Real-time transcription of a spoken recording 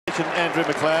mentioned Andrew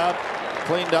McLeod,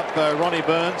 cleaned up Ronnie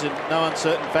Burns in no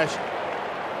uncertain fashion,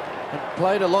 and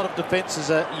played a lot of defence as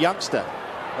a youngster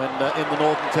when, in the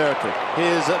Northern Territory.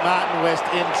 Here's Martin West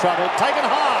in trouble, taken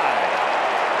high.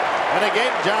 And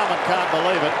again, Jarman can't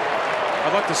believe it.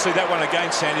 I'd like to see that one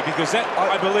again, Sandy, because that,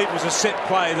 I believe, was a set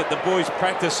play that the boys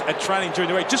practice at training during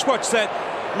the week. Just watch that.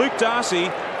 Luke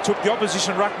Darcy took the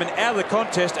opposition ruckman out of the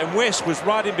contest, and West was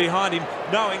right in behind him,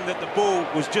 knowing that the ball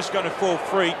was just going to fall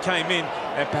free, came in,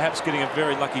 and perhaps getting a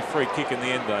very lucky free kick in the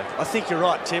end, though. I think you're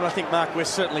right, Tim. I think Mark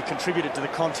West certainly contributed to the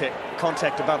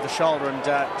contact above the shoulder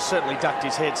and certainly ducked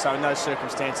his head, so in those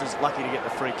circumstances, lucky to get the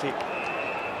free kick.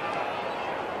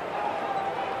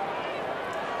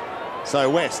 So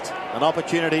West, an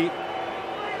opportunity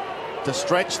to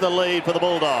stretch the lead for the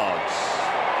Bulldogs.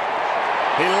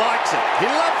 He likes it. He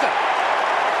loves it.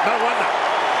 No wonder.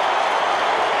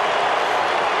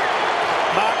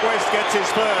 Mark West gets his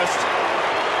first.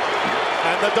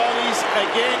 And the Doggies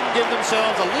again give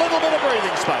themselves a little bit of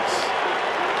breathing space.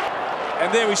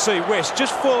 And there we see West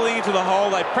just falling into the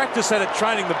hole. They practice that at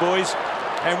training, the boys.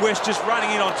 And West just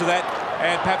running in onto that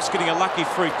and perhaps getting a lucky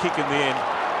free kick in the end.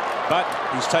 But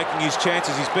he's taking his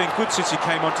chances. He's been good since he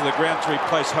came onto the ground to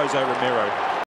replace Jose Romero.